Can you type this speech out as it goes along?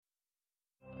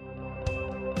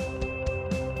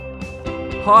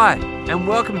Hi, and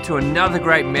welcome to another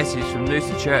great message from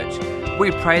Noosa Church.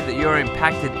 We pray that you're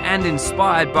impacted and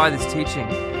inspired by this teaching.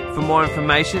 For more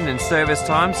information and service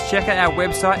times, check out our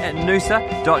website at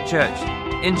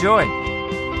noosa.church. Enjoy.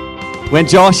 When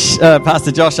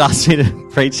Pastor Josh asked me to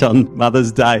preach on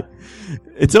Mother's Day,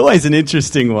 it's always an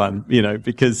interesting one,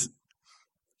 because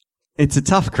it's a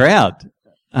tough crowd.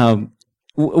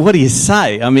 What do you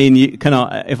say? I mean,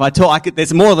 if I talk,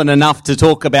 there's more than enough to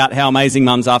talk about how amazing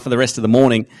mums are for the rest of the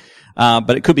morning.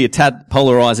 But it could be a tad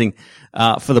polarizing,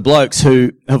 for the blokes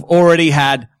who have already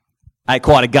had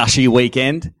quite a gushy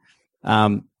weekend,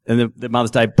 and the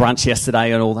Mother's Day brunch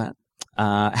yesterday and all that.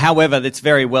 However, it's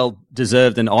very well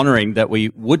deserved and honouring that we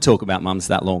would talk about mums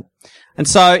that long. And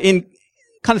so in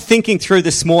kind of thinking through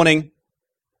this morning,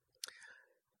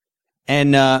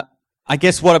 and I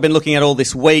guess what I've been looking at all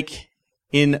this week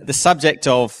in the subject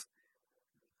of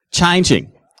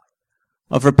changing,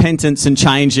 of repentance and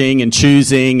changing and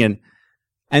choosing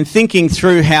and thinking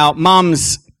through how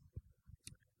mums,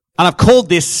 and I've called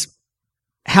this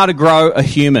how to grow a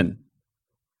human.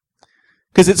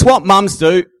 Because it's what mums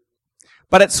do,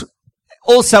 but it's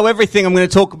also everything I'm going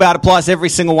to talk about applies to every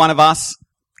single one of us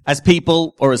as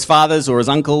people or as fathers or as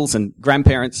uncles and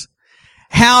grandparents.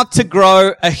 How to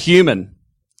grow a human.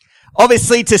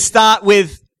 Obviously, to start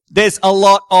with, there's a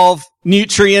lot of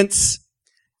nutrients,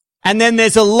 and then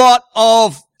there's a lot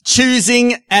of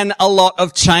choosing and a lot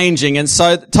of changing. And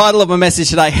so the title of my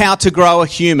message today, How to Grow a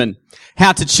Human.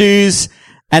 How to choose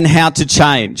and how to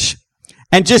change.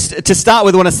 And just to start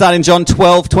with, I want to start in John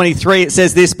 12:23. It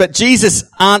says this, "But Jesus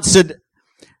answered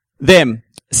them,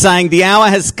 saying, the hour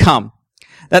has come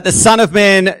that the Son of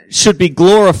Man should be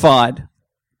glorified.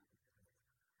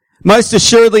 Most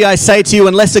assuredly I say to you,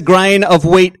 unless a grain of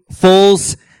wheat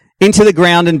falls into the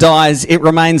ground and dies, it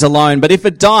remains alone. But if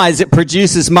it dies, it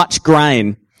produces much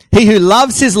grain. He who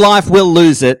loves his life will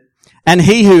lose it, and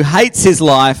he who hates his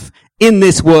life in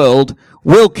this world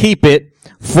will keep it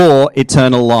for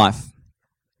eternal life."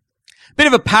 Bit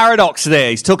of a paradox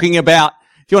there. He's talking about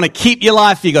if you want to keep your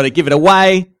life, you've got to give it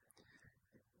away.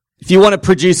 If you want to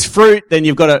produce fruit, then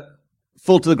you've got to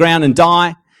fall to the ground and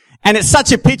die. And it's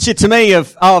such a picture to me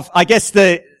of I guess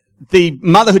the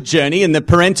motherhood journey and the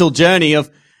parental journey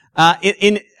of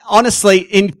in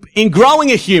growing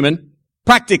a human,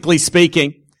 practically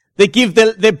speaking, they give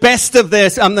the best of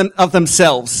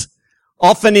themselves,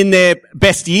 often in their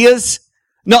best years.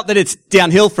 Not that it's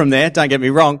downhill from there, don't get me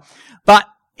wrong, but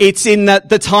it's in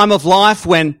the time of life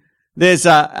when there's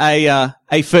a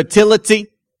fertility.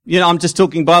 I'm just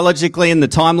talking biologically in the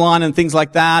timeline and things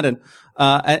like that,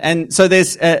 and so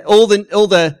there's all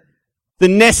the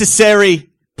necessary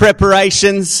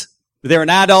preparations. They're an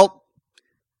adult.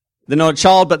 They're not a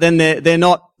child, but then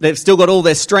they've still got all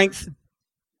their strength.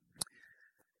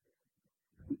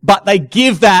 But they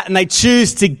give that and they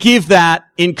choose to give that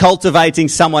in cultivating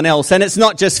someone else. And it's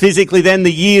not just physically then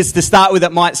the years to start with.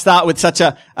 It might start with such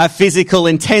a physical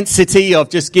intensity of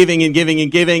just giving and giving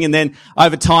and giving, and then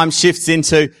over time shifts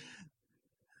into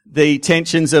the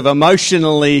tensions of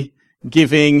emotionally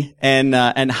giving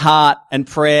and heart and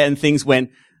prayer and things when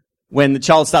the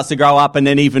child starts to grow up, and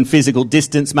then even physical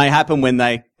distance may happen when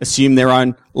they assume their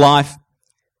own life.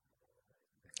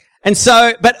 And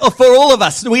so, but for all of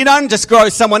us, we don't just grow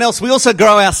someone else, we also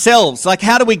grow ourselves. Like,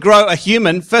 how do we grow a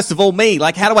human? First of all, me.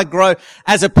 Like, how do I grow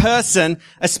as a person,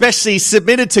 especially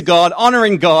submitted to God,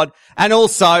 honoring God, and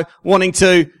also wanting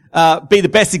to be the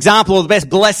best example or the best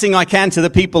blessing I can to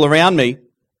the people around me?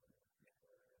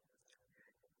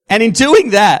 And in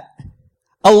doing that,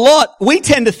 we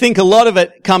tend to think a lot of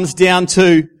it comes down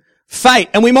to fate.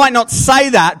 And we might not say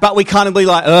that, but we kind of be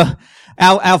like,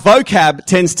 our vocab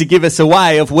tends to give us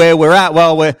away of where we're at.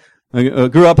 Well, I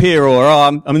grew up here, or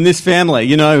I'm in this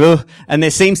family, and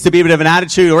there seems to be a bit of an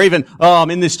attitude, or even,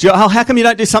 I'm in this job. Oh, how come you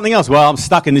don't do something else? Well, I'm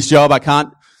stuck in this job. I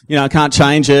can't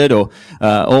change it, or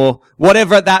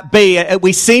whatever that be.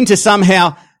 We seem to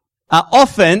somehow,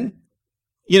 often,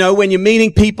 when you're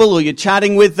meeting people or you're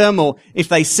chatting with them, or if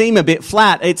they seem a bit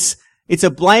flat, it's a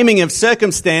blaming of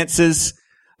circumstances,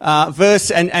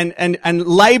 and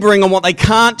laboring on what they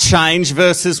can't change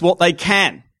versus what they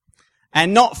can.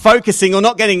 And not focusing or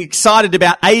not getting excited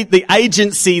about the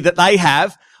agency that they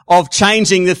have of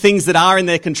changing the things that are in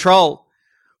their control.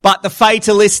 But the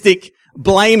fatalistic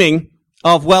blaming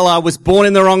of, well, I was born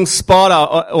in the wrong spot,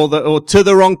 or to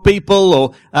the wrong people,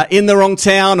 or in the wrong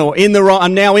town, or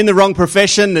I'm now in the wrong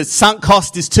profession. The sunk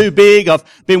cost is too big. I've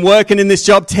been working in this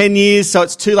job 10 years, so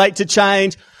it's too late to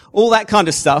change. All that kind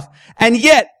of stuff. And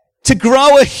yet, to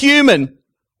grow a human,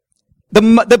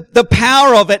 the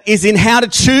power of it is in how to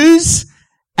choose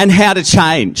and how to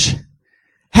change.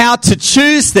 How to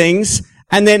choose things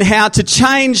and then how to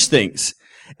change things.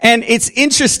 And it's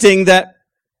interesting that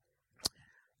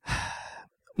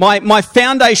my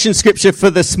foundation scripture for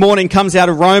this morning comes out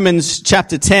of Romans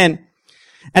chapter 10.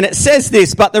 And it says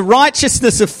this, but the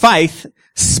righteousness of faith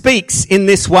speaks in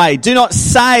this way. Do not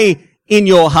say in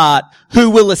your heart, who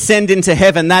will ascend into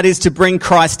heaven? That is to bring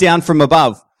Christ down from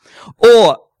above.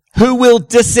 Or who will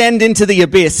descend into the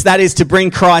abyss? That is to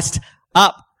bring Christ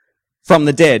up from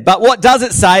the dead. But what does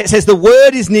it say? It says the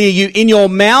word is near you in your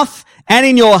mouth and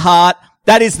in your heart.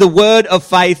 That is the word of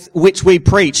faith which we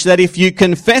preach. That if you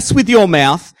confess with your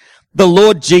mouth the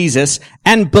Lord Jesus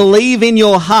and believe in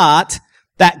your heart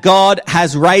that God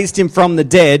has raised him from the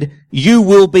dead, you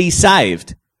will be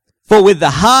saved. For with the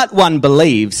heart one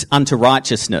believes unto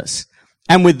righteousness,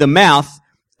 and with the mouth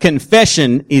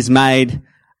confession is made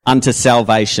unto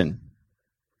salvation.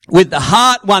 With the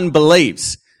heart one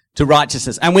believes to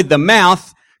righteousness, and with the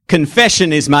mouth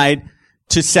confession is made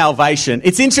to salvation.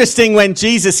 It's interesting when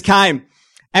Jesus came,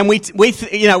 and we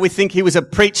think he was a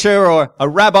preacher or a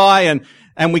rabbi,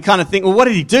 and we kind of think, well, what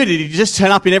did he do? Did he just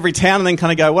turn up in every town and then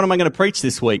kind of go, what am I going to preach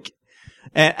this week?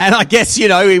 And I guess,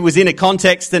 he was in a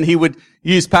context and he would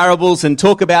use parables and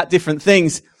talk about different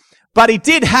things. But he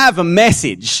did have a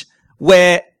message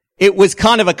where it was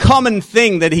kind of a common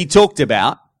thing that he talked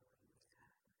about.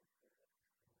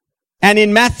 And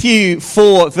in Matthew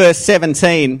 4 verse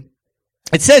 17,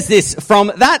 it says this,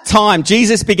 from that time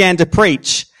Jesus began to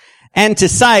preach and to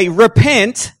say,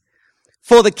 repent,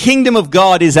 for the kingdom of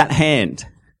God is at hand.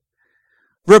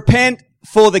 Repent,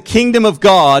 for the kingdom of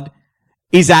God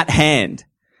is at hand.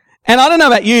 And I don't know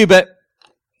about you, but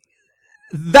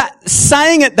that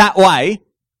saying it that way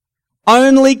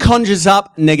only conjures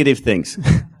up negative things.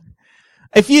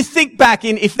 If you think back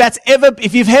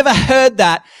if you've ever heard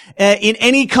that in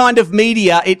any kind of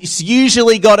media, it's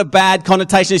usually got a bad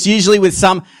connotation. It's usually with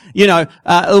some,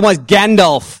 almost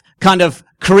Gandalf kind of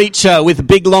creature with a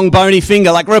big long bony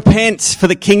finger, like repent, for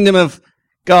the kingdom of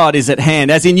God is at hand.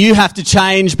 As in you have to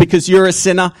change because you're a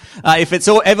sinner. If it's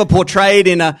ever portrayed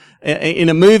in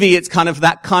a movie, it's kind of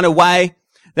that kind of way,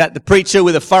 that the preacher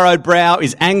with a furrowed brow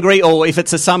is angry, or if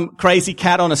it's some crazy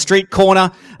cat on a street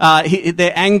corner,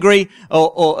 they're angry,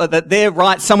 or that they're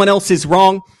right, someone else is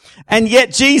wrong. And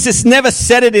yet Jesus never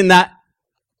said it in that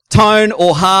tone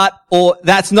or heart, or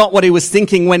that's not what he was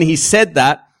thinking when he said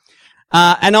that.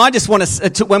 And I just want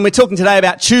to, when we're talking today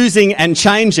about choosing and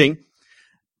changing,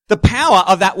 the power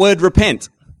of that word repent.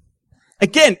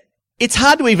 Again, it's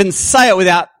hard to even say it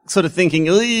without sort of thinking,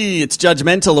 it's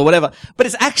judgmental or whatever. But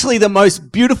it's actually the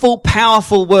most beautiful,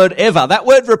 powerful word ever. That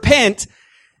word repent,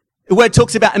 the word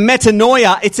talks about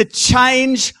metanoia. It's a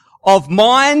change of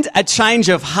mind, a change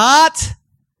of heart.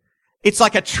 It's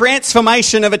like a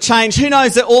transformation of a change. Who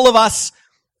knows that all of us,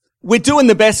 we're doing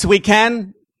the best we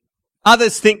can.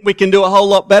 Others think we can do a whole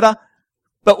lot better,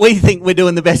 but we think we're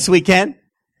doing the best we can.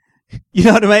 You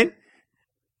know what I mean?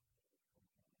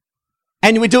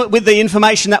 And we do it with the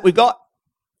information that we've got.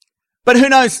 But who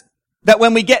knows that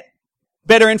when we get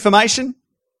better information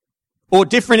or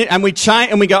different, and we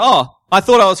change and we go, oh, I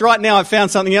thought I was right. Now I've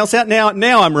found something else out.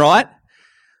 Now I'm right.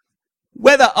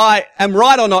 Whether I am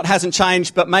right or not hasn't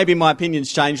changed, but maybe my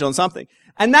opinion's changed on something.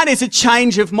 And that is a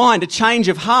change of mind, a change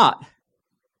of heart.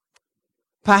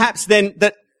 Perhaps then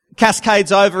that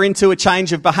cascades over into a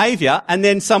change of behavior, and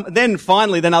then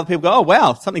finally other people go, oh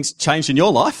wow, something's changed in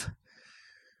your life.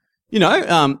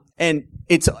 And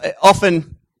it's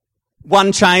often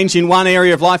one change in one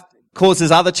area of life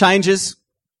causes other changes.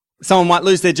 Someone might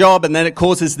lose their job and then it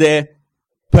causes their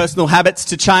personal habits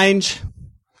to change.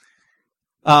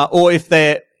 Or if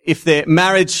their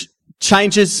marriage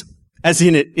changes, as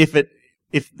in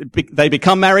if they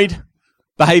become married,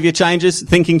 behavior changes,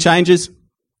 thinking changes.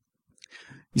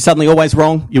 You're suddenly always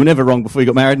wrong. You were never wrong before you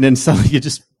got married, and then suddenly you're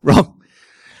just wrong.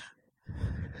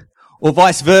 Or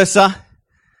vice versa.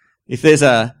 If there's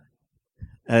a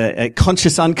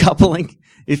conscious uncoupling,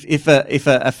 if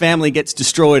a family gets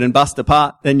destroyed and bust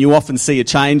apart, then you often see a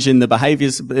change in the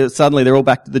behaviors. Suddenly they're all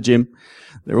back to the gym.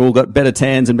 They're all got better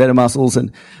tans and better muscles,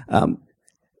 and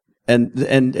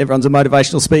everyone's a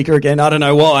motivational speaker again. I don't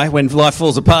know why, when life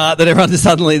falls apart, that everyone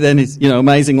suddenly then is,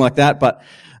 amazing like that. But,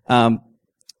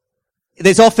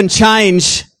 there's often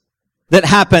change that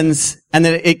happens and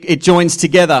then it joins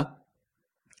together.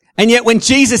 And yet when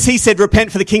Jesus, he said,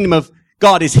 repent for the kingdom of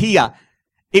God is here,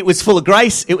 it was full of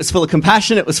grace, it was full of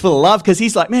compassion, it was full of love, because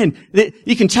he's like, man,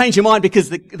 you can change your mind because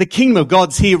the kingdom of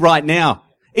God's here right now.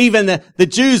 Even the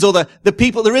Jews or the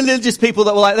people, the religious people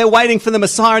that were like, they're waiting for the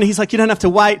Messiah, and he's like, you don't have to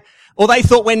wait. Or they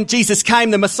thought when Jesus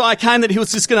came, the Messiah came, that he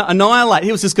was just going to annihilate,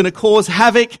 he was just going to cause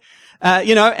havoc,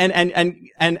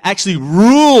 and actually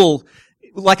rule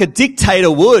like a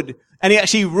dictator would. And he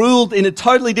actually ruled in a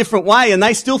totally different way. And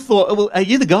they still thought, oh, well, are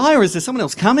you the guy or is there someone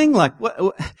else coming? Like,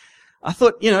 what? I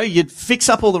thought, you'd fix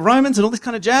up all the Romans and all this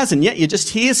kind of jazz. And yet you're just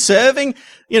here serving,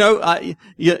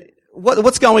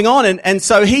 what's going on? And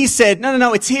so he said,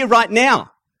 no, it's here right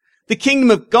now. The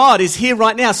kingdom of God is here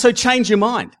right now. So change your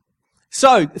mind.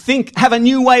 So have a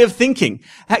new way of thinking.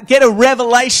 Get a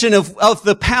revelation of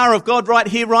the power of God right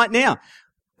here, right now.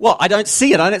 Well, I don't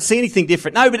see it. I don't see anything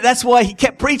different. No, but that's why he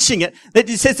kept preaching it. That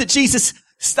it says that Jesus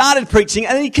started preaching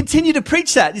and he continued to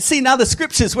preach that. You see in other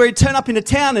scriptures where he'd turn up in a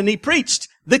town and he preached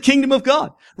the kingdom of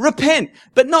God. Repent,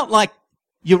 but not like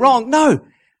you're wrong. No.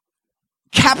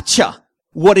 Capture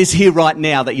what is here right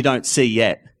now that you don't see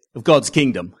yet of God's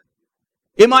kingdom.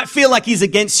 It might feel like he's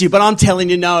against you, but I'm telling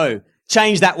you no.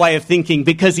 Change that way of thinking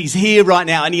because he's here right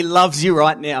now and he loves you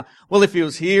right now. Well, if he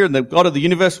was here and the God of the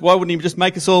universe, why wouldn't he just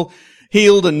make us all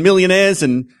healed and millionaires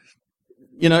and,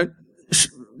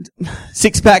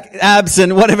 six-pack abs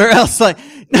and whatever else? Like,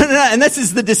 no. And this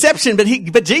is the deception.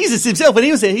 But Jesus himself, when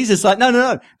he was there, he's just like,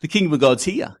 no. The kingdom of God's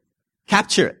here.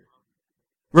 Capture it.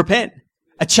 Repent.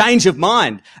 A change of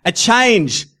mind. A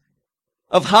change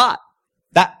of heart.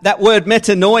 That word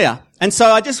metanoia. And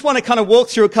so I just want to kind of walk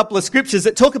through a couple of scriptures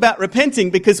that talk about repenting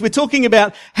because we're talking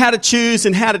about how to choose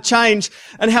and how to change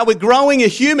and how we're growing a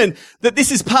human, that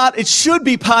it should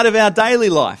be part of our daily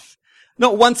life.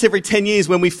 Not once every 10 years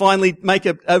when we finally make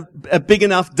a big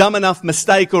enough, dumb enough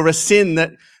mistake or a sin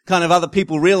that kind of other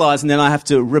people realize and then I have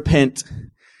to repent.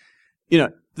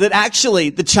 That actually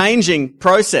the changing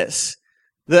process,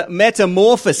 the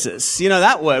metamorphosis,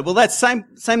 that word. Well, that's same,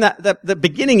 that the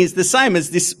beginning is the same as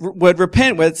this word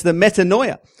repent, where it's the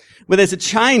metanoia, where there's a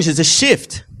change, there's a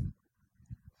shift.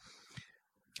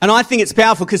 And I think it's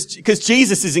powerful because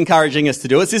Jesus is encouraging us to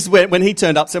do it. This is when he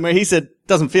turned up somewhere, he said,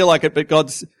 doesn't feel like it, but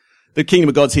the kingdom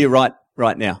of God's here right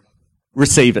now.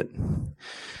 Receive it.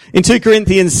 In 2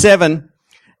 Corinthians 7,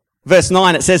 verse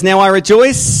 9, it says, now I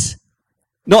rejoice,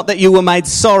 not that you were made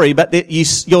sorry, but that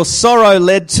your sorrow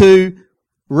led to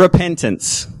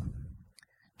repentance,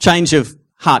 change of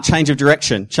heart, change of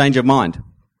direction, change of mind.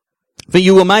 For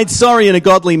you were made sorry in a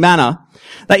godly manner,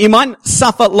 that you might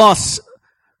suffer loss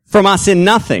from us in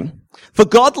nothing. For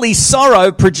godly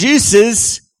sorrow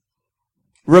produces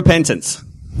repentance,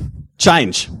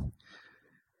 change,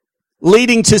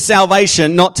 leading to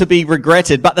salvation, not to be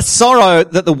regretted. But the sorrow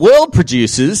that the world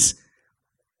produces,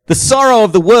 the sorrow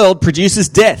of the world produces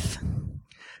death.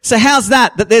 So how's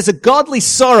that? That there's a godly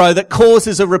sorrow that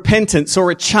causes a repentance or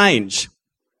a change.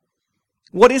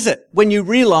 What is it? When you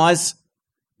realize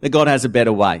that God has a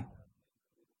better way.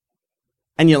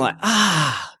 And you're like,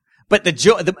 but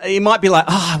it might be like,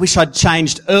 I wish I'd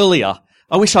changed earlier.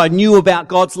 I wish I knew about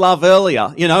God's love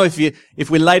earlier. If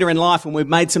we're later in life and we've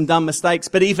made some dumb mistakes,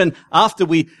 but even after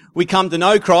we come to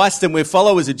know Christ and we're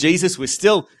followers of Jesus, we're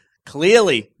still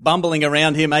clearly bumbling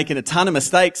around here making a ton of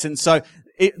mistakes. And so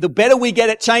the better we get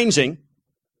at changing,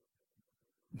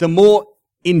 the more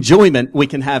enjoyment we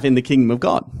can have in the kingdom of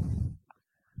God.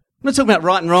 I'm not talking about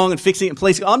right and wrong and fixing it and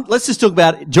policing. Let's just talk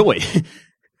about joy.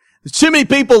 There's too many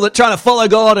people that are trying to follow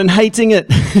God and hating it.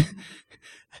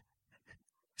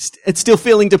 It's still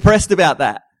feeling depressed about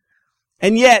that.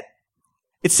 And yet,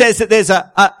 it says that there's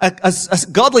a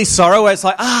godly sorrow where it's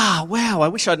like, wow, I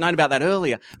wish I'd known about that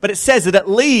earlier. But it says that it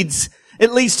leads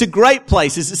to great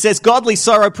places. It says godly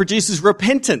sorrow produces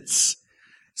repentance.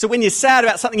 So when you're sad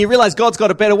about something, you realize God's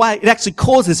got a better way. It actually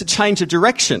causes a change of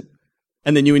direction.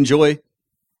 And then you enjoy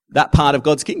that part of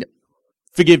God's kingdom.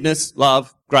 Forgiveness,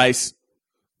 love, grace,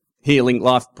 healing,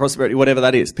 life, prosperity, whatever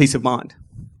that is, peace of mind.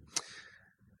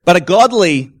 But a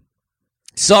godly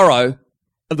sorrow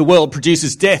of the world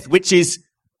produces death, which is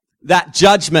that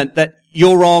judgment that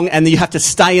you're wrong and that you have to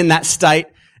stay in that state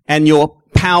and you're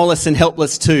powerless and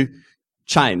helpless to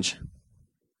change,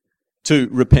 to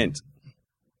repent.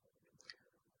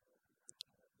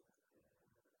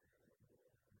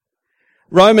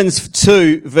 Romans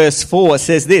 2 verse 4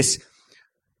 says this,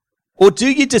 or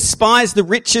do you despise the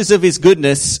riches of his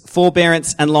goodness,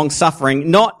 forbearance and long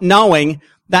suffering, not knowing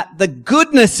that the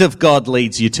goodness of God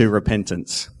leads you to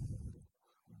repentance?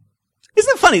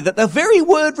 Isn't it funny that the very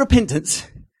word repentance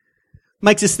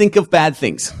makes us think of bad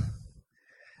things?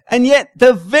 And yet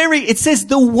it says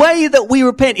the way that we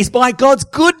repent is by God's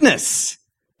goodness,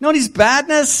 not his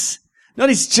badness, not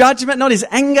his judgment, not his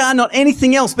anger, not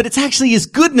anything else, but it's actually his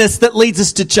goodness that leads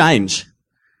us to change.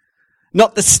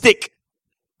 Not the stick,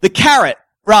 the carrot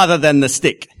rather than the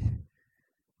stick.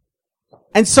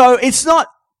 And so it's not,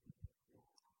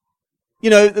 we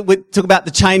talk about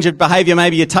the change of behavior.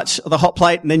 Maybe you touch the hot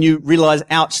plate and then you realize,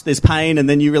 ouch, there's pain, and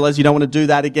then you realize you don't want to do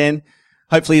that again.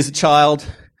 Hopefully as a child,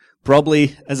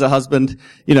 Probably as a husband,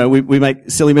 we make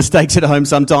silly mistakes at home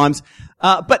sometimes.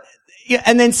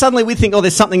 And then suddenly we think,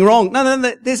 there's something wrong. No,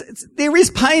 there is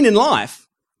pain in life.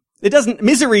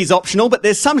 Misery is optional, but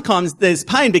sometimes there's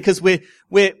pain because we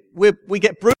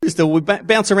get bruised or we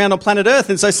bounce around on planet Earth.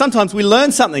 And so sometimes we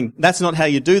learn something. That's not how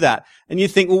you do that. And you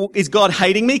think, well, is God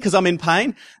hating me because I'm in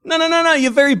pain? No.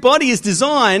 Your very body is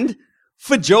designed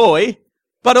for joy,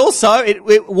 but also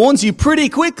it warns you pretty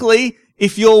quickly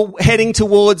if you're heading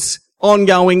towards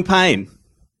ongoing pain.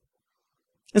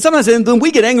 And sometimes then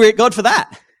we get angry at God for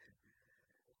that.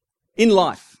 In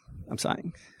life, I'm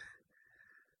saying.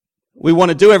 We want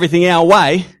to do everything our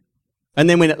way, and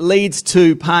then when it leads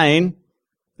to pain,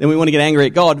 then we want to get angry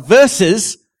at God.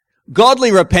 Versus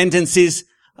godly repentance is,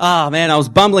 I was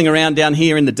bumbling around down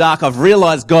here in the dark. I've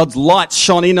realized God's light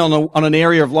shone in on an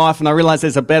area of life, and I realized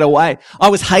there's a better way. I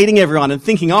was hating everyone and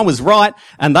thinking I was right,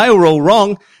 and they were all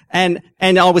wrong,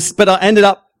 but I ended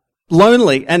up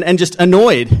lonely and just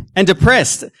annoyed and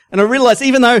depressed. And I realized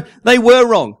even though they were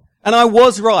wrong, and I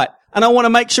was right, and I want to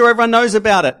make sure everyone knows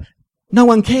about it, no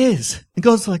one cares. And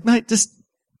God's like, mate, just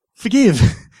forgive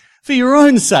for your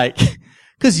own sake,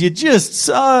 because you're just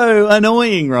so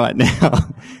annoying right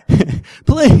now.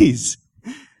 Please.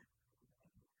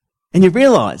 And you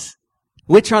realize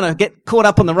we're trying to get caught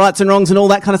up on the rights and wrongs and all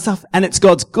that kind of stuff, and it's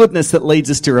God's goodness that leads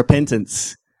us to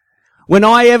repentance. When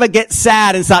I ever get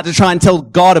sad and start to try and tell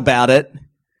God about it,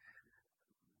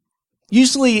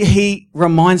 usually he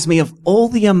reminds me of all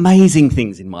the amazing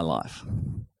things in my life.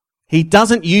 He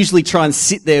doesn't usually try and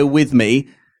sit there with me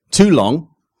too long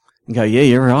and go, yeah,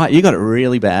 you're right. You got it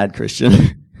really bad,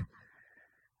 Christian.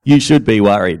 You should be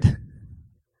worried.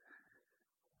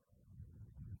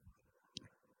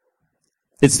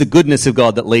 It's the goodness of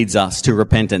God that leads us to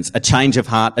repentance, a change of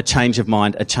heart, a change of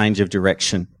mind, a change of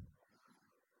direction.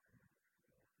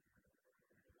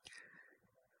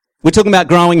 We're talking about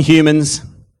growing humans.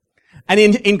 And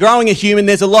in growing a human,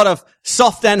 there's a lot of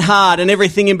soft and hard and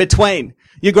everything in between.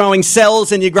 You're growing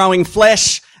cells and you're growing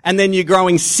flesh, and then you're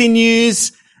growing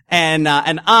sinews and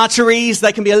arteries.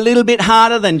 They can be a little bit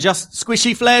harder than just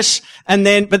squishy flesh.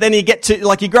 But then you get to,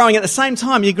 you're growing at the same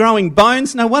time, you're growing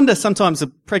bones. No wonder sometimes the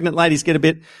pregnant ladies get a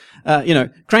bit,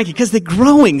 cranky, because they're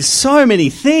growing so many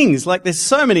things. There's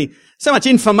so much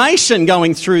information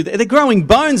going through. They're growing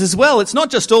bones as well. It's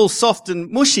not just all soft and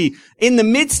mushy. In the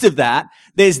midst of that,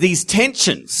 there's these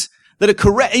tensions that are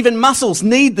correct. Even muscles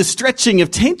need the stretching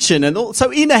of tension. And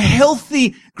so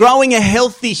growing a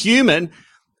healthy human,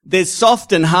 there's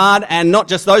soft and hard, and not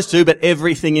just those two, but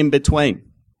everything in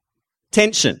between.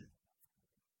 Tension.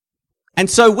 And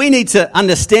so we need to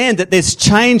understand that there's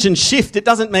change and shift. It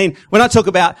doesn't mean, when I talk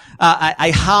about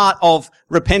a heart of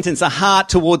repentance, a heart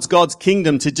towards God's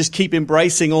kingdom to just keep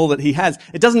embracing all that he has,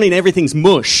 it doesn't mean everything's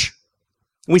mush.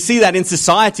 We see that in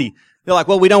society. They're like,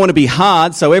 well, we don't want to be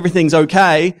hard, so everything's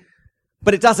okay.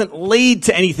 But it doesn't lead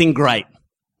to anything great.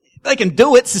 They can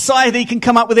do it. Society can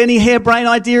come up with any harebrained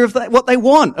idea of what they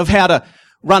want, of how to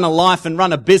run a life and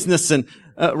run a business and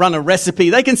run a recipe.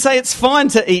 They can say it's fine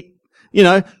to eat,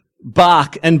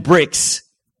 bark and bricks.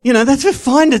 That's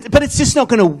fine, but it's just not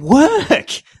going to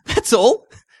work. That's all.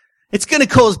 It's going to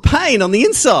cause pain on the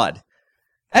inside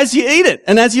as you eat it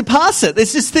and as you pass it.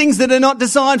 There's just things that are not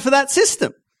designed for that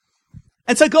system.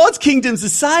 And so God's kingdom's the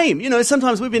same.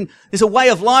 Sometimes there's a way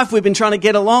of life we've been trying to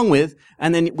get along with,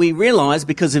 and then we realize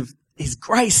because of his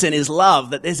grace and his love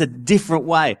that there's a different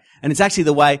way. And it's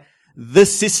actually the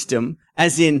system,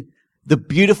 as in the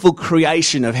beautiful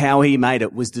creation of how he made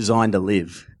it, was designed to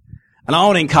live. And I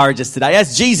want to encourage us today,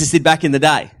 as Jesus did back in the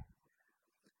day,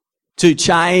 to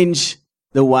change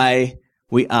the way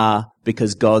we are,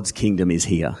 because God's kingdom is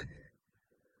here.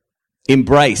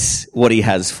 Embrace what he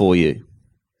has for you.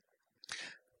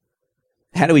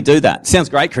 How do we do that? Sounds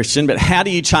great, Christian, but how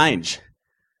do you change?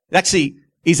 It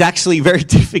is actually very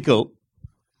difficult.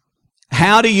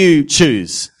 How do you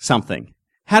choose something?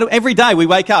 Every day we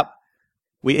wake up,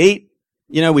 we eat,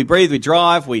 we breathe, we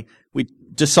drive, we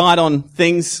decide on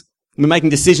things, we're making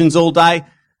decisions all day.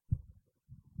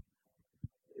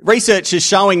 Research is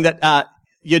showing that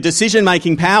your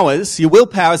decision-making powers, your will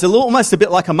powers, are almost a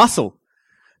bit like a muscle,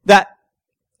 that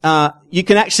you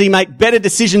can actually make better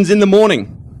decisions in the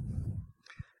morning,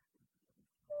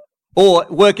 or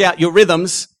work out your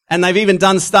rhythms. And they've even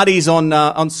done studies on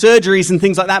surgeries and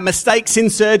things like that, mistakes in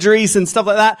surgeries and stuff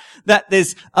like that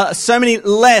there's so many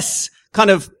less kind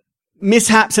of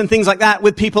mishaps and things like that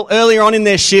with people earlier on in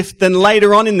their shift than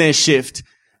later on in their shift.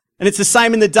 And it's the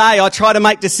same in the day. I try to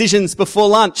make decisions before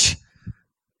lunch,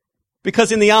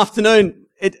 because in the afternoon,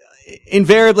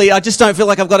 invariably, I just don't feel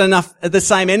like I've got enough of the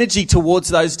same energy towards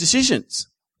those decisions.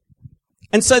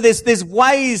 And so there's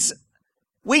ways,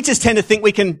 we just tend to think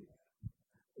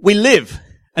we live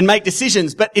and make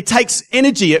decisions, but it takes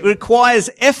energy. It requires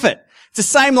effort. It's the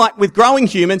same like with growing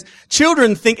humans.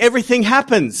 Children think everything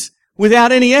happens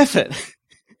without any effort.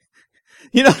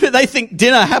 You know, they think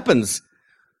dinner happens.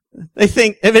 They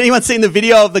think, have anyone seen the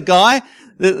video of the guy?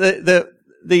 The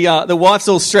wife's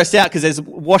all stressed out because there's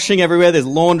washing everywhere, there's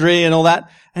laundry and all that.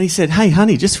 And he said, "Hey,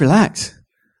 honey, just relax.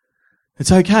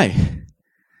 It's okay."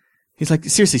 He's like,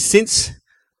 seriously, since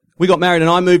we got married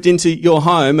and I moved into your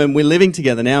home and we're living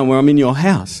together now and I'm in your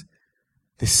house,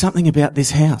 there's something about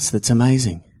this house that's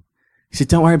amazing. He said,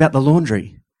 "Don't worry about the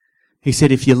laundry." He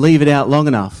said, "If you leave it out long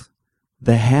enough,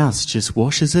 the house just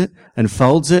washes it and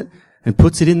folds it and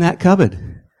puts it in that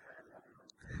cupboard."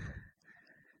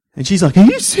 And she's like, "Are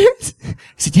you serious?" He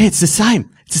said, "Yeah, it's the same.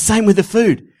 It's the same with the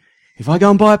food. If I go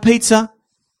and buy a pizza,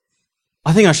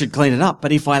 I think I should clean it up.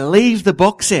 But if I leave the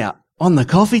box out on the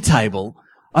coffee table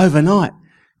overnight,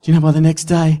 do you know by the next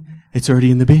day, it's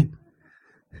already in the bin?"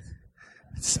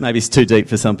 Maybe it's too deep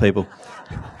for some people.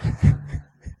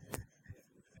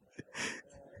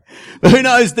 But who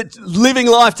knows that living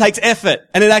life takes effort,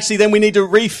 and it actually then we need to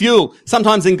refuel.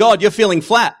 Sometimes in God, you're feeling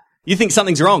flat. You think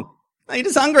something's wrong. No, you're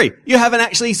just hungry. You haven't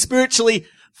actually spiritually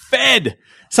fed.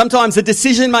 Sometimes the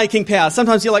decision-making power.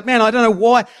 Sometimes you're like, "Man, I don't know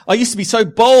why. I used to be so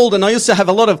bold and I used to have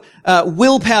a lot of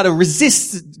willpower to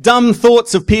resist dumb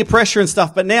thoughts of peer pressure and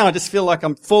stuff, but now I just feel like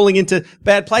I'm falling into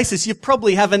bad places." You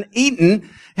probably haven't eaten,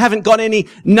 haven't got any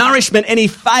nourishment, any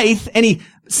faith,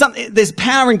 there's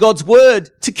power in God's word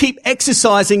to keep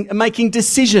exercising and making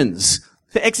decisions,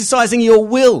 for exercising your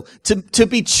will, to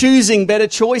be choosing better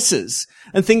choices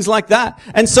and things like that.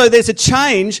 And so there's a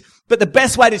change, but the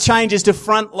best way to change is to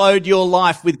front load your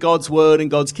life with God's word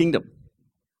and God's kingdom.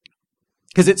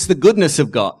 Because it's the goodness of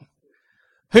God.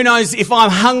 Who knows, if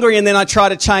I'm hungry and then I try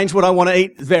to change what I want to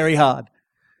eat, it's very hard.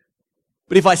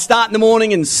 But if I start in the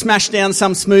morning and smash down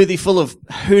some smoothie full of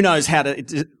who knows how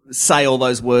to say all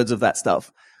those words of that stuff.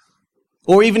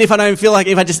 Or even if I don't feel like,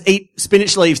 if I just eat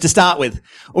spinach leaves to start with.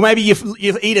 Or maybe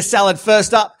you eat a salad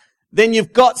first up, then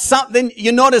you've got something,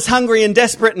 you're not as hungry and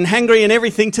desperate and hangry and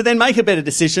everything to then make a better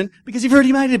decision because you've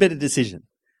already made a better decision.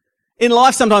 In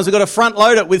life, sometimes we've got to front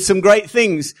load it with some great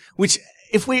things, which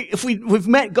if we've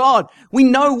met God, we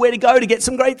know where to go to get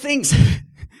some great things.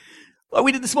 Like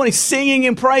we did this morning, singing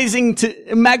and praising,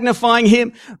 magnifying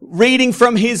Him, reading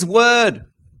from His Word.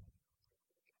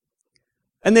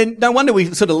 And then no wonder we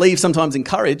sort of leave sometimes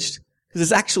encouraged, because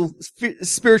there's actual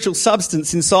spiritual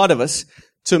substance inside of us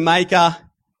to make a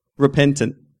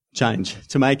repentant change,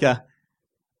 to make a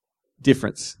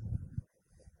difference.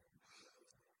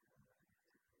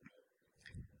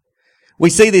 We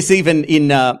see this even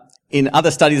in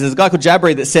other studies. There's a guy called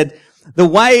Jabri that said the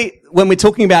way when we're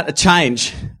talking about a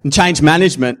change and change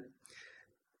management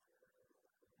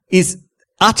is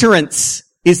utterance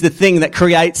is the thing that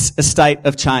creates a state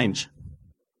of change.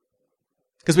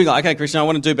 Because we go, "Okay, Christian, I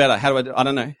want to do better. How do I do? I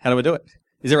don't know. How do I do it?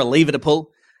 Is there a lever to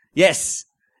pull?" Yes.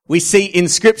 We see in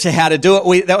Scripture how to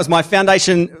do it. That was my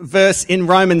foundation verse in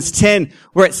Romans 10,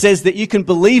 where it says that you can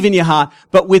believe in your heart,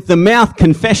 but with the mouth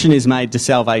confession is made to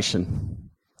salvation.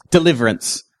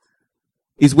 Deliverance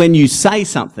is when you say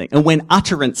something and when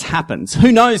utterance happens.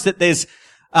 Who knows that there's,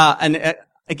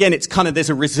 again, it's kind of, there's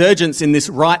a resurgence in this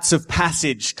rites of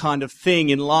passage kind of thing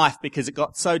in life because it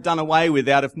got so done away with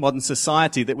out of modern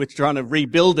society that we're trying to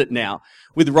rebuild it now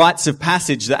with rites of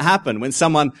passage that happen when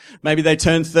someone, maybe they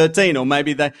turn 13 or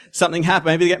maybe something happens,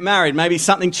 maybe they get married, maybe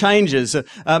something changes,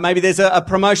 maybe there's a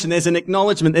promotion, there's an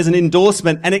acknowledgement, there's an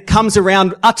endorsement, and it comes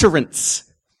around utterance.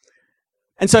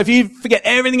 And so if you forget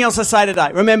everything else I say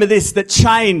today, remember this, that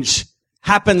change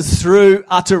happens through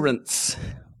utterance.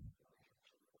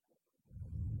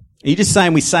 Are you just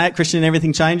saying we say it, Christian, and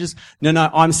everything changes? No,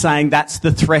 I'm saying that's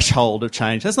the threshold of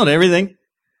change. That's not everything.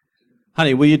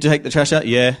 Honey, will you take the trash out?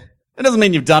 Yeah. That doesn't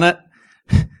mean you've done it.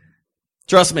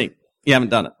 Trust me, you haven't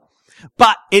done it.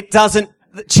 But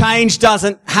change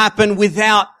doesn't happen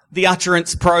without the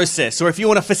utterance process. Or if you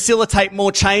want to facilitate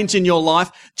more change in your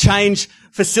life,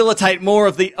 facilitate more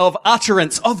of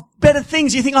utterance, of better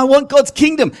things. You think, "I want God's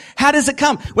kingdom." How does it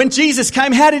come? When Jesus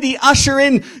came, how did He usher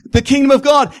in the kingdom of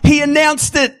God? He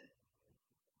announced it.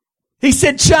 He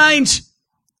said, "Change.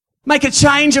 Make a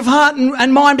change of heart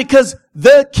and mind because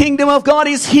the kingdom of God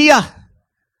is here."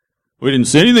 We didn't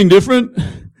see anything different.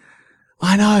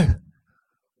 I know.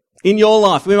 In your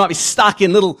life, we might be stuck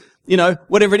in little,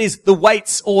 whatever it is, the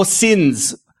weights or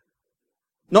sins.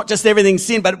 Not just everything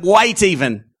sin, but weight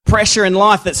even. Pressure in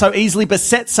life that so easily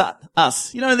besets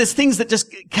us. There's things that just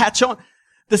catch on.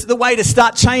 the way to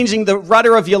start changing the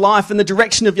rudder of your life and the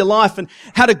direction of your life and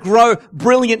how to grow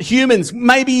brilliant humans,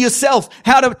 maybe yourself,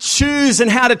 how to choose and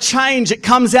how to change. It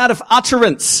comes out of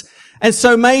utterance. And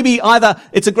so maybe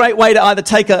it's a great way to either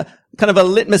take a kind of a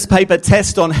litmus paper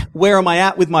test on where am I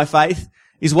at with my faith,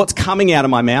 is what's coming out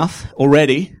of my mouth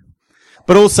already.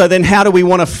 But also then how do we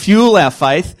want to fuel our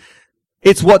faith?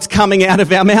 It's what's coming out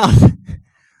of our mouth.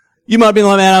 You might be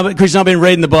like, man, Christian, I've been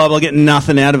reading the Bible, I get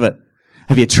nothing out of it.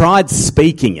 Have you tried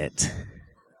speaking it?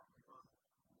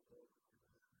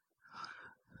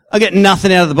 I get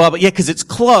nothing out of the Bible. Yeah, because it's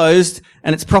closed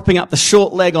and it's propping up the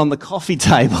short leg on the coffee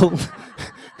table.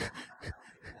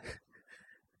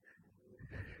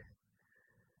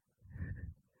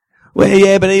 Well,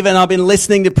 yeah, but even I've been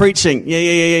listening to preaching.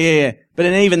 Yeah. But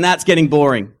then even that's getting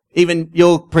boring. Even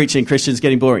your preaching, Christian's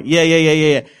getting boring.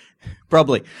 Yeah.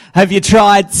 Probably. Have you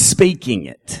tried speaking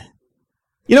it?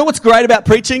 You know what's great about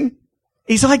preaching?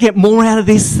 Is I get more out of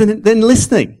this than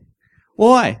listening.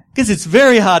 Why? Because it's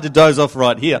very hard to doze off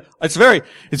right here. It's a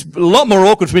lot more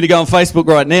awkward for me to go on Facebook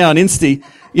right now and Insta,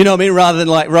 you know what I mean, rather than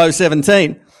like row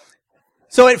 17.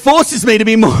 So it forces me to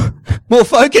be more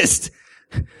focused.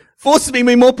 Forces me to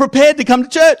be more prepared to come to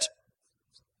church.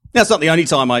 Now, it's not the only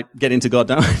time I get into God,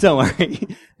 don't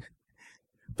worry.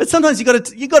 But sometimes you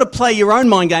got to play your own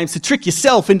mind games to trick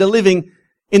yourself into living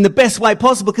in the best way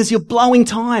possible, because you're blowing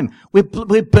time. We're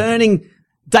burning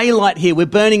daylight here. We're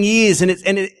burning years, and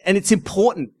it's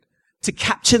important to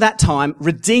capture that time,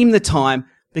 redeem the time,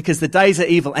 because the days are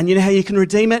evil. And you know how you can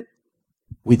redeem it?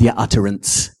 With your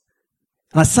utterance.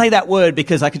 And I say that word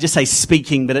because I could just say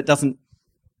speaking, but it doesn't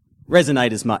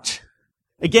resonate as much.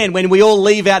 Again, when we all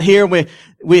leave out here and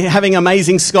we're having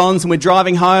amazing scones and we're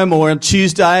driving home, or on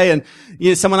Tuesday and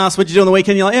someone asks what you do on the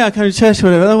weekend, you're like, yeah, I come to church,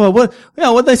 whatever. Oh, well,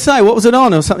 what'd they say? What was it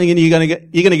on? Or something, and you're gonna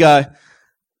go,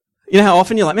 you know how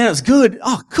often you're like, man, it was good.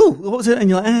 Oh, cool. What was it? And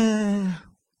you're like,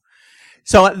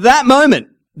 So at that moment,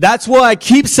 that's why I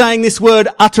keep saying this word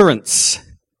utterance.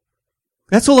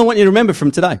 That's all I want you to remember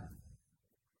from today.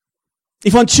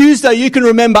 If on Tuesday you can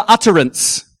remember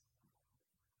utterance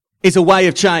is a way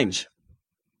of change.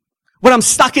 When I'm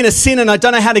stuck in a sin and I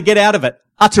don't know how to get out of it,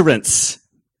 utterance.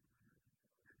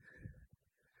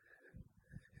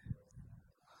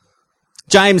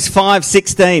 James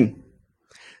 5:16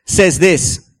 says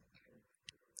this.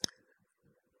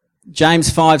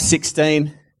 James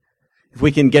 5:16. If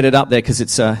we can get it up there, because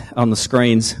it's on the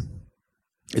screens.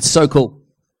 It's so cool.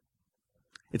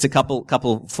 It's a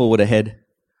couple forward ahead.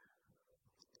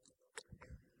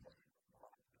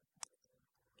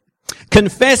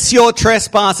 Confess your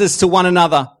trespasses to one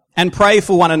another and pray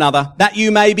for one another that you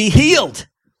may be healed.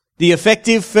 The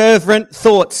effective fervent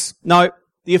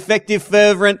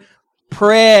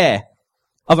prayer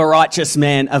of a righteous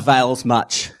man avails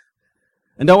much.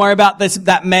 And don't worry about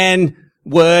that man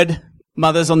word,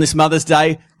 mothers on this Mother's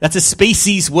Day. That's a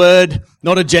species word,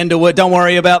 not a gender word. Don't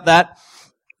worry about that.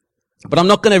 But I'm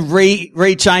not going to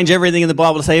rechange everything in the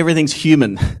Bible to say everything's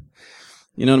human.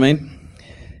 You know what I mean?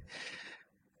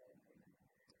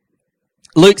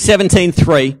 Luke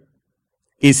 17:3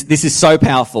 this is so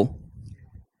powerful.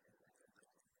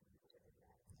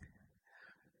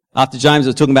 After James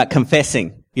was talking about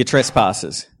confessing your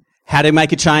trespasses. How to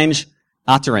make a change?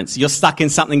 Utterance. You're stuck in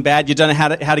something bad you don't know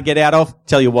how to get out of?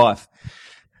 Tell your wife.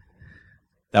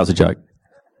 That was a joke,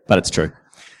 but it's true.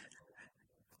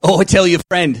 Or tell your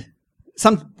friend.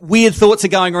 Some weird thoughts are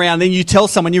going around, then you tell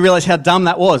someone, you realize how dumb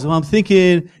that was. Well, I'm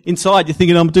thinking inside, you're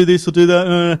thinking, I'm going to do this or do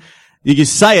that. You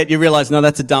say it, you realize, no,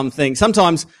 that's a dumb thing.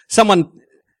 Sometimes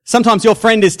your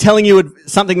friend is telling you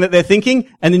something that they're thinking,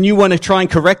 and then you want to try and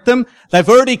correct them. They've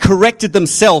already corrected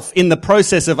themselves in the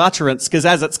process of utterance, because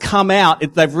as it's come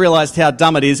out, they've realized how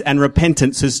dumb it is, and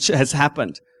repentance has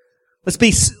happened. Let's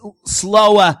be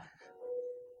slower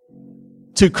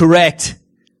to correct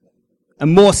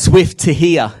and more swift to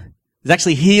hear. There's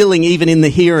actually healing even in the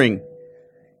hearing.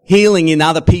 Healing in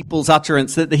other people's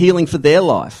utterance, that the healing for their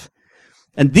life.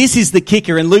 And this is the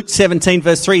kicker. In Luke 17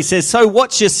 verse 3 says, so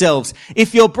watch yourselves.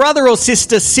 If your brother or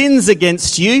sister sins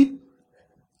against you,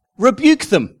 rebuke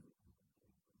them.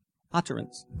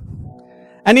 Utterance.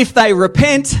 And if they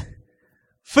repent,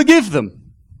 forgive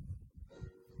them.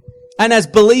 And as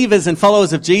believers and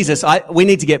followers of Jesus, we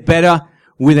need to get better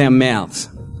with our mouths.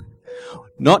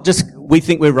 Not just we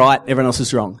think we're right, everyone else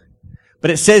is wrong. But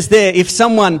it says there, if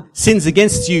someone sins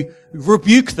against you,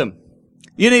 rebuke them.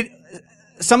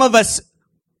 Some of us,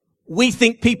 we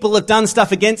think people have done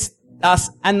stuff against us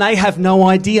and they have no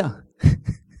idea.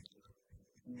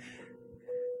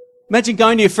 Imagine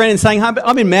going to your friend and saying,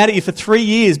 I've been mad at you for 3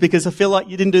 years because I feel like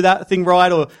you didn't do that thing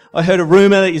right, or I heard a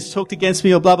rumor that you talked against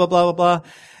me, or blah, blah, blah, blah, blah.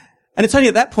 And it's only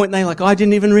at that point they're like, I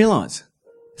didn't even realise.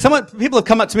 People have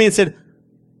come up to me and said,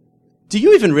 do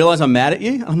you even realise I'm mad at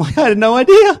you? I'm like, I had no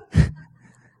idea.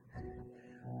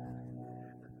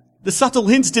 The subtle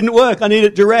hints didn't work. I need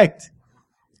it direct.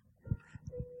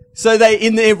 So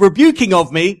in their rebuking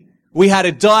of me, we had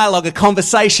a dialogue, a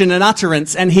conversation, an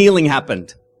utterance, and healing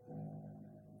happened.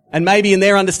 And maybe in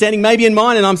their understanding, maybe in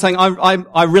mine, and I'm saying,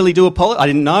 I really do apologize. I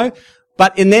didn't know.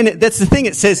 But that's the thing.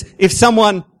 It says, if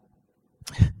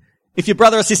your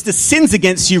brother or sister sins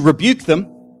against you, rebuke them.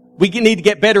 We need to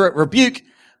get better at rebuke.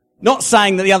 Not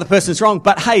saying that the other person's wrong,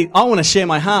 but hey, I want to share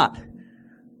my heart.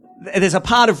 There's a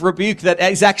part of rebuke that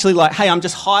is actually like, hey, I'm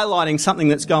just highlighting something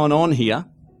that's going on here.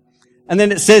 And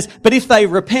then it says, but if they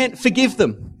repent, forgive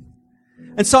them.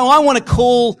 And so I want to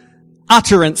call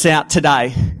utterance out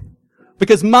today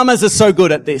because mamas are so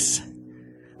good at this.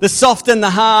 The soft and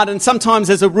the hard, and sometimes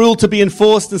there's a rule to be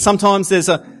enforced, and sometimes there's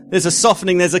a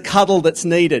softening, there's a cuddle that's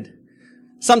needed.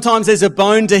 Sometimes there's a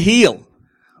bone to heal,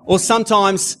 or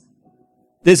sometimes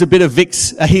there's a bit of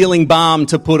Vicks, a healing balm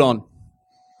to put on.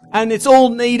 And it's all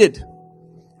needed.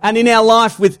 And in our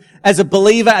life as a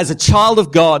believer, as a child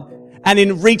of God, and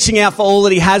in reaching out for all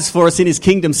that He has for us in His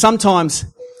kingdom, sometimes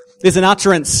there's an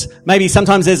utterance. Maybe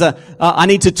sometimes there's I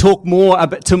need to talk more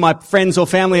to my friends or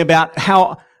family about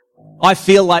how I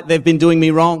feel like they've been doing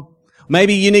me wrong.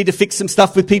 Maybe you need to fix some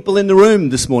stuff with people in the room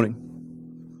this morning.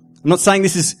 I'm not saying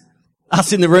this is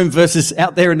us in the room versus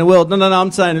out there in the world. No,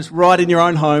 I'm saying it's right in your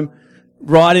own home,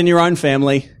 right in your own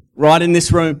family, right in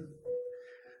this room.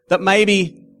 That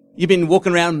maybe you've been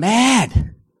walking around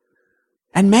mad.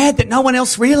 And mad that no one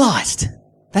else realised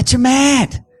that you're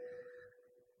mad.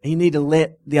 And you need to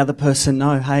let the other person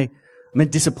know, hey, I'm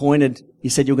disappointed. You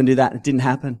said you were going to do that. It didn't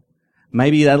happen.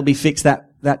 Maybe that'll be fixed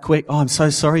that quick. Oh, I'm so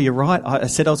sorry. You're right. I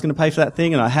said I was going to pay for that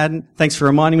thing and I hadn't. Thanks for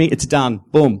reminding me. It's done.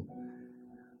 Boom.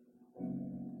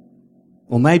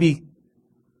 Or maybe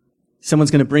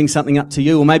someone's going to bring something up to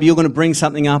you, or maybe you're going to bring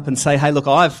something up and say, hey, look,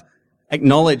 I've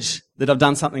acknowledged that I've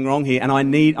done something wrong here and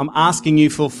I'm asking you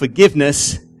for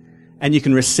forgiveness, and you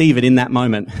can receive it in that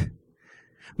moment.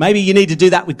 Maybe you need to do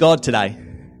that with God today.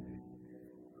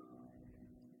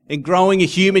 In growing a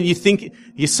human, you think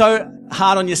you're so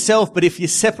hard on yourself, but if you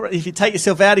take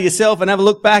yourself out of yourself and have a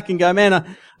look back and go,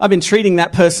 man, I've been treating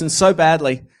that person so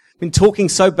badly, been talking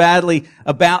so badly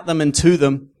about them and to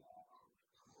them.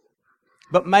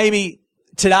 But maybe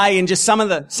today, in just some of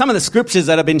the scriptures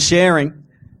that I've been sharing,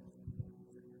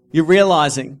 you're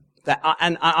realizing that,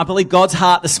 and I believe God's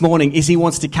heart this morning is He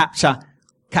wants to capture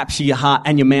your heart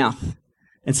and your mouth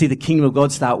and see the kingdom of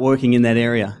God start working in that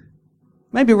area.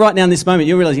 Maybe right now in this moment,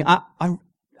 you're realizing, I'm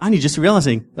only just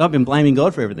realizing that I've been blaming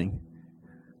God for everything.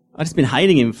 I've just been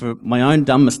hating Him for my own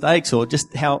dumb mistakes or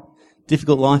just how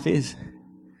difficult life is.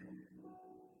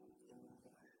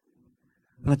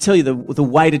 And I tell you, the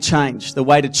way to change, the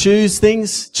way to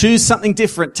choose something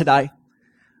different today,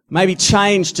 maybe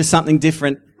change to something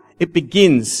different, it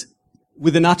begins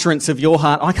with an utterance of your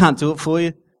heart. I can't do it for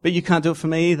you, but you can't do it for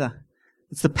me either.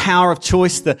 It's the power of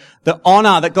choice, the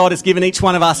honor that God has given each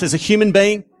one of us as a human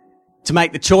being to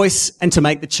make the choice and to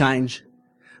make the change.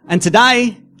 And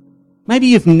today, maybe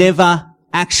you've never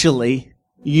actually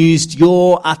used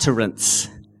your utterance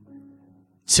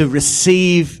to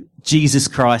receive Jesus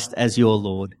Christ as your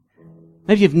Lord.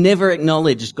 Maybe you've never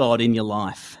acknowledged God in your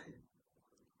life.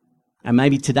 And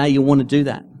maybe today you want to do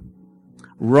that.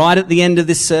 Right at the end of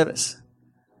this service,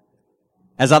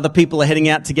 as other people are heading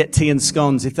out to get tea and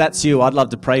scones, if that's you, I'd love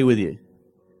to pray with you.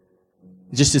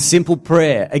 Just a simple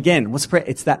prayer. Again, what's prayer?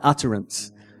 It's that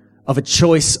utterance of a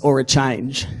choice or a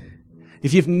change.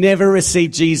 If you've never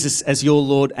received Jesus as your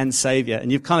Lord and Savior,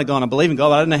 and you've kind of gone, I believe in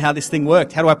God, I don't know how this thing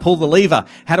worked. How do I pull the lever?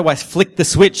 How do I flick the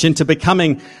switch into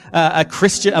becoming a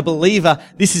Christian, a believer?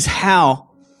 This is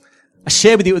how. I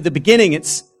shared with you at the beginning,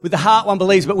 it's with the heart one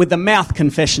believes, but with the mouth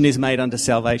confession is made unto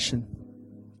salvation.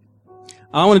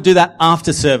 I want to do that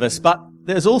after service, but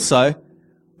there's also,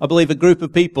 I believe, a group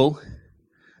of people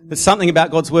that something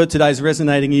about God's Word today is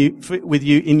resonating with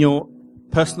you in your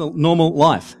personal, normal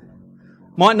life.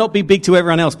 Might not be big to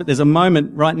everyone else, but there's a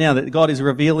moment right now that God is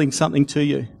revealing something to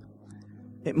you.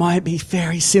 It might be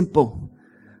very simple.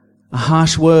 A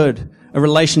harsh word, a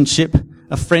relationship,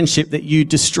 a friendship that you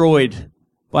destroyed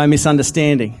by a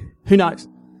misunderstanding. Who knows?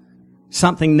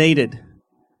 Something needed.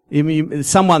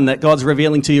 Someone that God's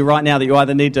revealing to you right now that you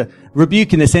either need to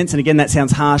rebuke in a sense, and again that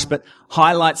sounds harsh, but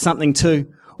highlight something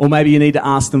too, or maybe you need to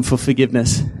ask them for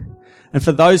forgiveness. And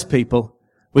for those people,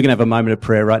 we're going to have a moment of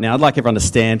prayer right now. I'd like everyone to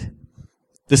stand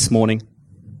this morning.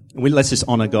 Let's just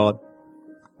honour God.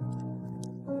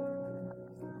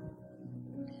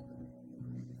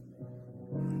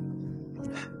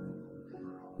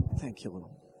 Thank you,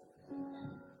 Lord.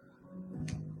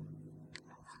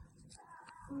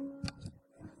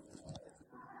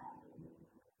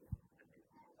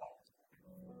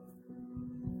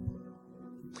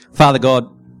 Father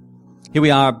God, here we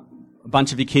are, a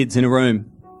bunch of your kids in a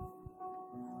room.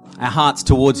 Our hearts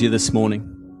towards you this morning.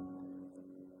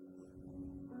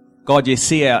 God, you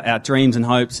see our dreams and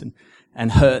hopes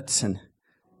and hurts and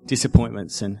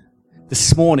disappointments. And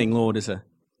this morning, Lord, as a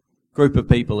group of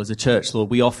people, as a church, Lord,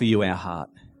 we offer you our heart.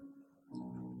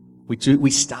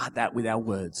 We start that with our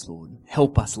words, Lord.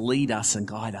 Help us, lead us and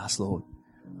guide us, Lord.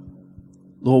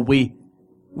 Lord, we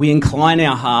incline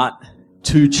our heart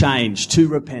to change, to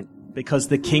repent, because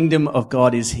the kingdom of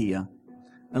God is here.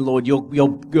 And Lord,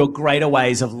 your greater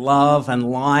ways of love and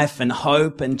life and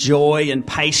hope and joy and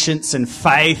patience and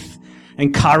faith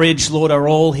and courage, Lord, are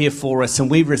all here for us, and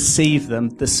we receive them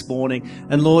this morning.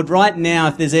 And Lord, right now,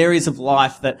 if there's areas of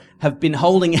life that have been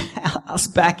holding us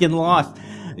back in life,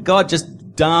 God,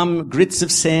 just dumb grits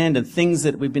of sand and things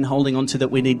that we've been holding on to that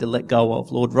we need to let go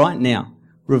of, Lord, right now,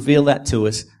 reveal that to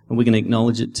us, and we're going to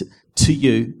acknowledge it to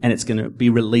you, and it's going to be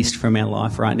released from our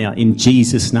life right now, in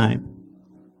Jesus' name.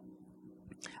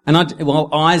 And while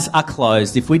eyes are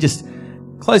closed, if we just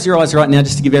close your eyes right now,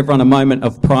 just to give everyone a moment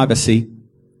of privacy.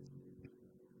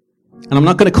 And I'm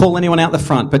not going to call anyone out the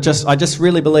front, but I just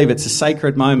really believe it's a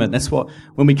sacred moment. That's what,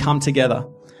 when we come together,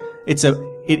 it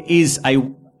is a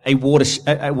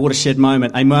watershed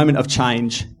moment, a moment of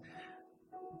change.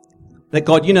 That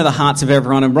God, you know the hearts of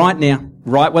everyone, and right now,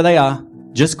 right where they are,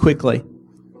 just quickly,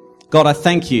 God, I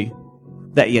thank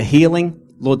you that you're healing,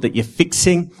 Lord, that you're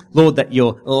fixing, Lord, that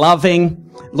you're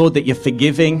loving, Lord, that you're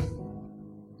forgiving.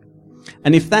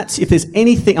 And if there's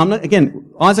anything,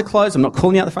 eyes are closed, I'm not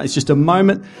calling you out the front, it's just a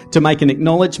moment to make an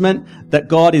acknowledgement that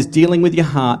God is dealing with your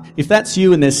heart. If that's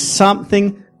you and there's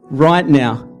something right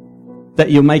now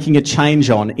that you're making a change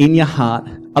on in your heart,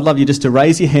 I'd love you just to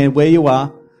raise your hand where you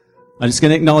are. I'm just going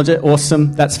to acknowledge it.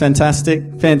 Awesome. That's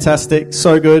fantastic. Fantastic.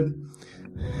 So good.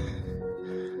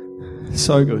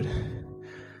 So good.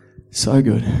 So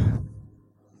good.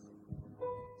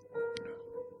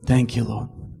 Thank you, Lord.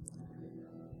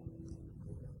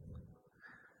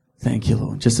 Thank you,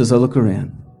 Lord. Just as I look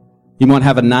around, you might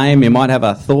have a name, you might have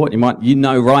a thought, you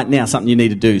know right now something you need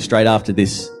to do straight after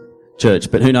this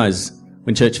church. But who knows?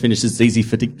 When church finishes, it's easy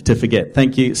to forget.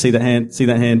 Thank you. See that hand? See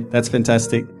that hand? That's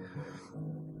fantastic.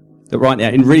 But right now,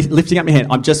 in lifting up your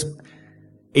hand,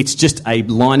 it's just a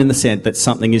line in the sand that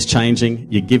something is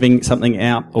changing. You're giving something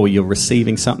out, or you're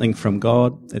receiving something from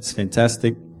God. It's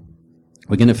fantastic.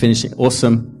 We're going to finish it.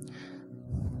 Awesome.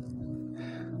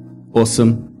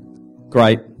 Awesome.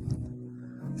 Great.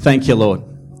 Thank you, Lord.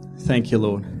 Thank you,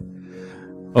 Lord.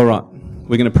 All right.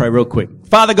 We're going to pray real quick.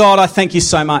 Father God, I thank you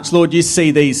so much. Lord, you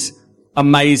see these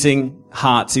amazing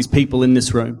hearts, these people in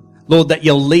this room. Lord, that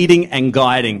you're leading and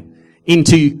guiding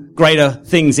into greater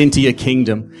things, into your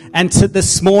kingdom. And to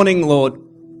this morning, Lord,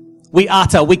 we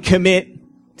commit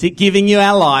to giving you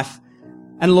our life.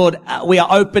 And Lord, we are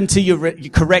open to your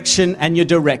correction and your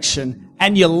direction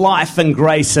and your life and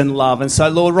grace and love. And so,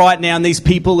 Lord, right now, and these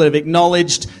people that have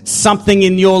acknowledged something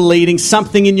in your leading,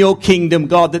 something in your kingdom,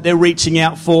 God, that they're reaching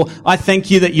out for, I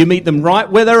thank you that you meet them right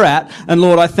where they're at. And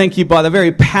Lord, I thank you by the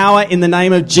very power in the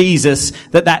name of Jesus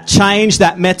that change,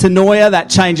 that metanoia, that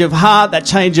change of heart, that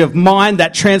change of mind,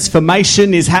 that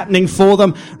transformation is happening for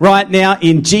them right now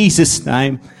in Jesus'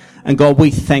 name. And God,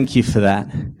 we thank you for that.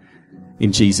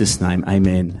 In Jesus' name,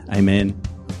 amen. Amen.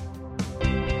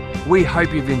 We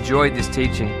hope you've enjoyed this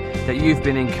teaching, that you've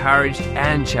been encouraged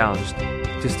and challenged.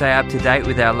 To stay up to date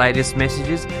with our latest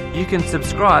messages, you can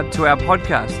subscribe to our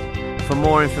podcast. For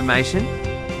more information,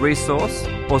 resource,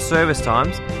 or service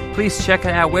times, please check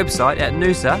out our website at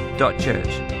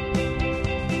noosa.church.